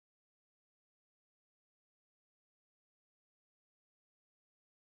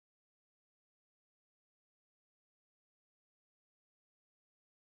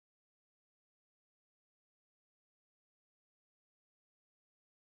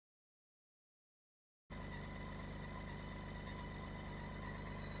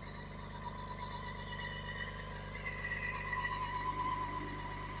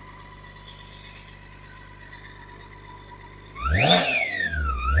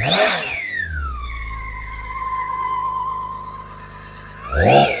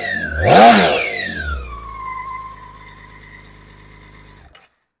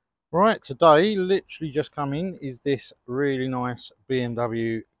Right, today, literally just come in, is this really nice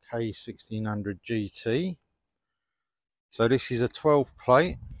BMW K1600GT. So this is a 12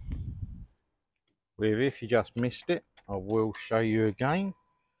 plate with, if you just missed it, I will show you again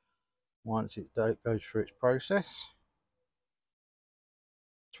once it goes through its process.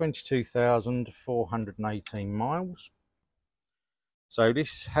 22,418 miles. So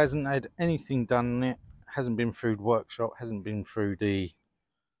this hasn't had anything done on it, hasn't been through the workshop, hasn't been through the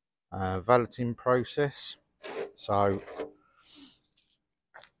valeting process. So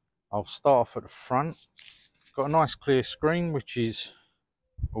I'll start off at the front. Got a nice clear screen which is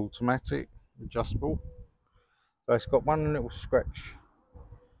automatic, adjustable. So it's got one little scratch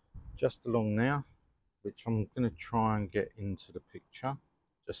just along there, which I'm going to try and get into the picture,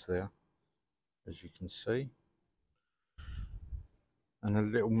 just there, as you can see. And a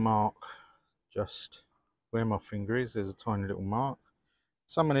little mark just where my finger is, there's a tiny little mark.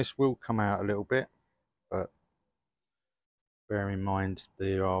 Some of this will come out a little bit, but bear in mind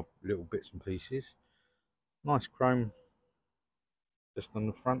there are little bits and pieces. Nice chrome just on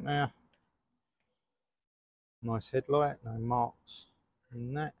the front there. Nice headlight, no marks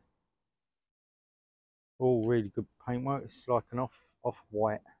in that. All really good paintwork. It's like an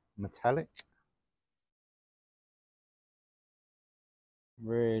off-white metallic.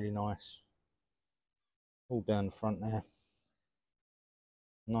 Really nice. All down the front there.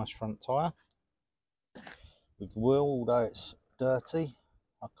 Nice front tyre. With the wheel, although it's dirty,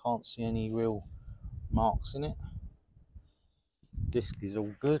 I can't see any real marks in it. Disc is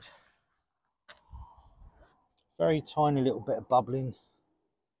all good. Very tiny little bit of bubbling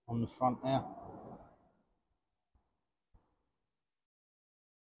on the front there.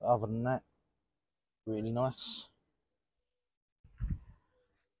 But other than that, really nice.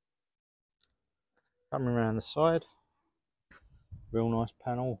 Coming around the side, real nice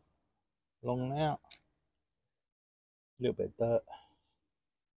panel along there. A little bit of dirt.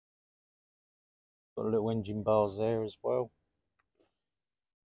 Got a little engine bars there as well.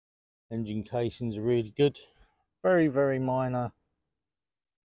 Engine casings are really good. Very, very minor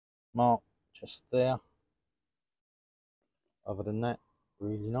mark just there. Other than that,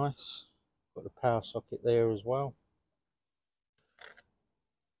 really nice. Got the power socket there as well.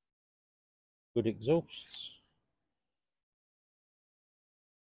 Good exhausts.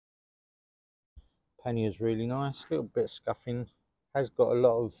 Pannier is really nice. A little bit of scuffing. Has got a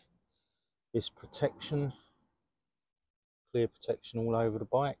lot of this protection, clear protection all over the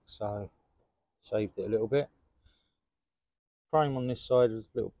bike, so saved it a little bit. Chrome on this side is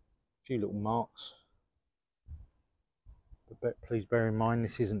a few little marks. But please bear in mind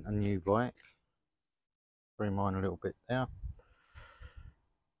this isn't a new bike. Bear in mind a little bit there.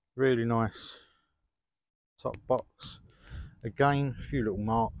 Really nice top box. Again, a few little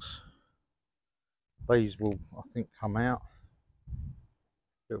marks. These will, I think, come out.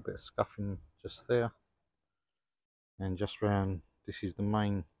 A little bit of scuffing just there. And just round, this is the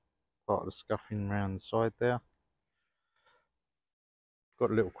main part of the scuffing round the side there.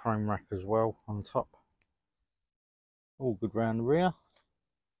 Got a little chrome rack as well on top. All good round the rear.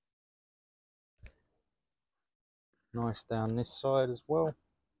 Nice down this side as well.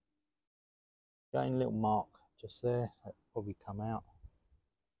 Again, little mark just there, that'll probably come out.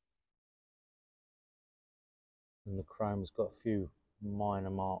 And the chrome's got a few minor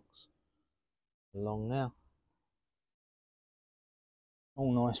marks along there.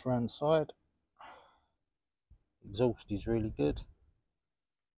 All nice round the side. Exhaust is really good.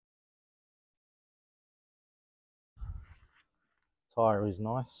 Tyre is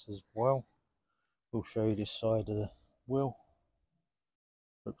nice as well. We'll show you this side of the wheel.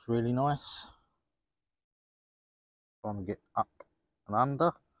 Looks really nice. Trying to get up and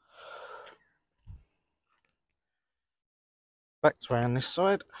under. Back around this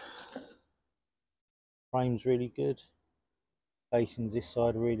side. Frame's really good. Facings this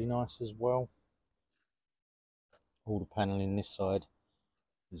side are really nice as well. All the panelling this side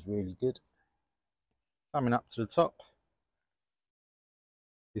is really good. Coming up to the top.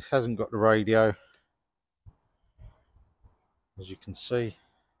 This hasn't got the radio, as you can see.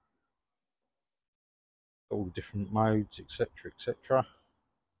 All the different modes, etc, etc.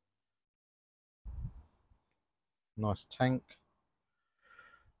 Nice tank.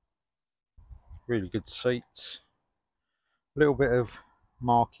 Really good seats. A little bit of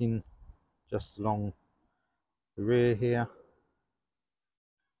marking just along the rear here,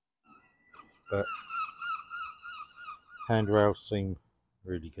 but handrails seem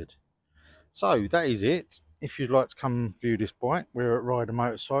really good. So that is it. If you'd like to come view this bike, we're at Ryder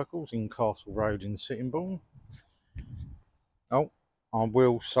Motorcycles in Castle Road in Sittingbourne. Oh, I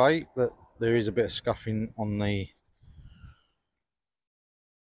will say that there is a bit of scuffing on the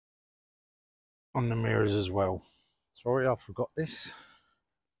mirrors as well. Sorry, I forgot this.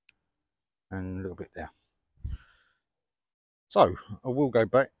 And a little bit there. So I will go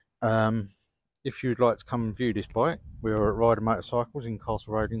back. If you'd like to come and view this bike, we are at Ryder Motorcycles in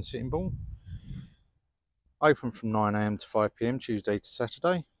Castle Road in Sittingbourne. Open from 9 AM to 5 PM Tuesday to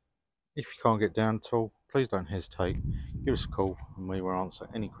Saturday. If you can't get down at all, please don't hesitate. Give us a call and we will answer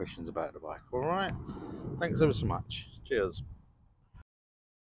any questions about the bike. Alright? Thanks ever so much. Cheers.